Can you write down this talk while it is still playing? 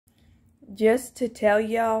just to tell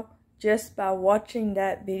y'all, just by watching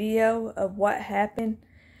that video of what happened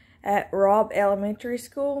at Robb Elementary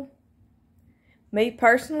School, me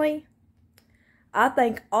personally, I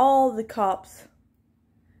think all the cops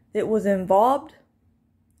that was involved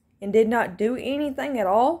and did not do anything at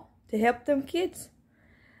all to help them kids,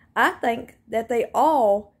 I think that they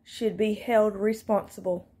all should be held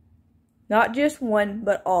responsible. Not just one,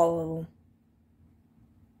 but all of them.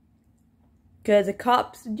 Because a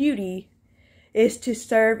cop's duty is to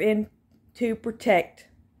serve and to protect.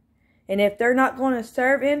 And if they're not going to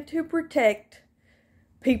serve and to protect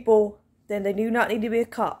people, then they do not need to be a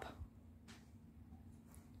cop.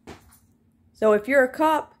 So if you're a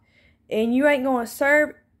cop and you ain't going to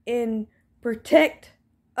serve and protect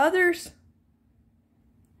others,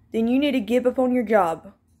 then you need to give up on your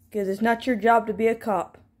job. Because it's not your job to be a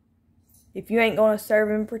cop if you ain't going to serve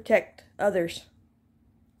and protect others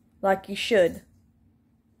like you should.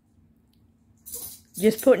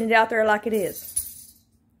 Just putting it out there like it is.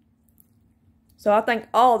 So I think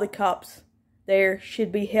all the cops there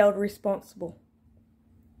should be held responsible.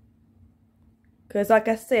 Because like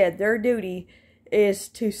I said, their duty is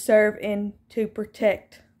to serve and to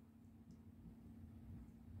protect.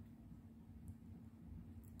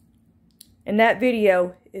 And that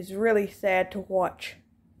video is really sad to watch.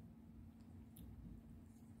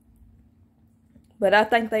 But I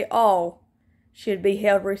think they all should be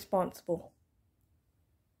held responsible.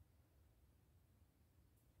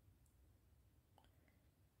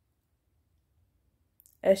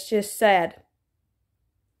 It's just sad.